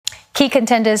Key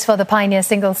contenders for the Pioneer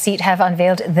single seat have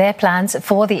unveiled their plans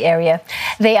for the area.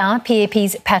 They are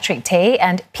PAP's Patrick Tay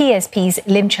and PSP's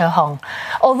Lim Cher Hong.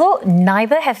 Although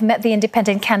neither have met the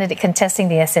independent candidate contesting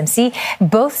the SMC,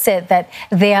 both said that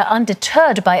they are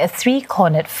undeterred by a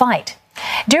three-cornered fight.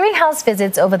 During house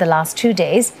visits over the last 2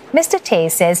 days, Mr. Tay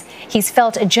says he's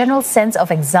felt a general sense of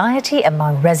anxiety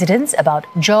among residents about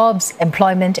jobs,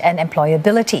 employment and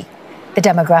employability. The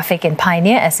demographic in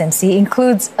Pioneer SMC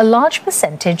includes a large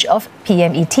percentage of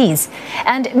PMETs,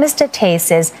 and Mr. Tay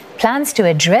says plans to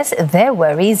address their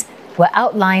worries were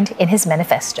outlined in his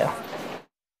manifesto.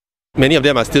 Many of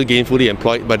them are still gainfully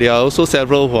employed, but there are also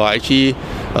several who are actually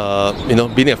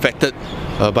being affected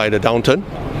by the downturn.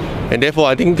 And therefore,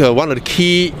 I think one of the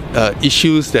key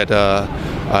issues that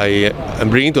I am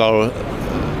bringing to our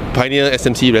Pioneer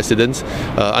SMC residents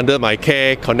under my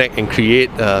Care, Connect and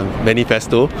Create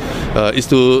manifesto is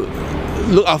to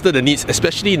look after the needs,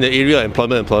 especially in the area of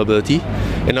employment and employability,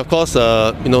 and of course,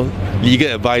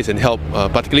 legal advice and help,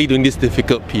 particularly during this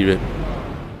difficult period.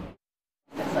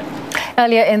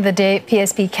 Earlier in the day,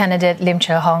 PSP candidate Lim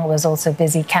Cher Hong was also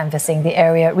busy canvassing the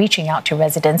area, reaching out to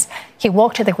residents. He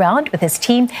walked to the ground with his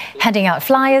team, handing out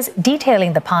flyers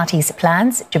detailing the party's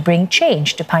plans to bring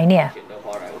change to Pioneer.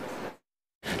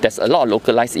 There's a lot of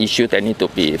localized issues that need to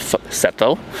be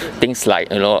settled. Things like,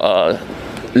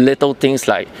 little things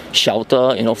like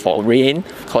shelter, for rain,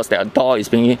 because their door is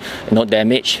being,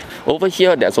 damaged. Over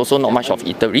here, there's also not much of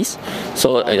eateries.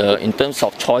 So in terms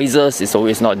of choices, it's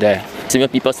always not there. Similar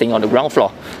people staying on the ground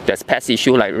floor. There's pest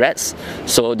issue like rats.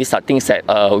 So these are things that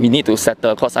we need to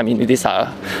settle, because these are,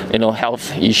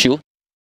 health issues.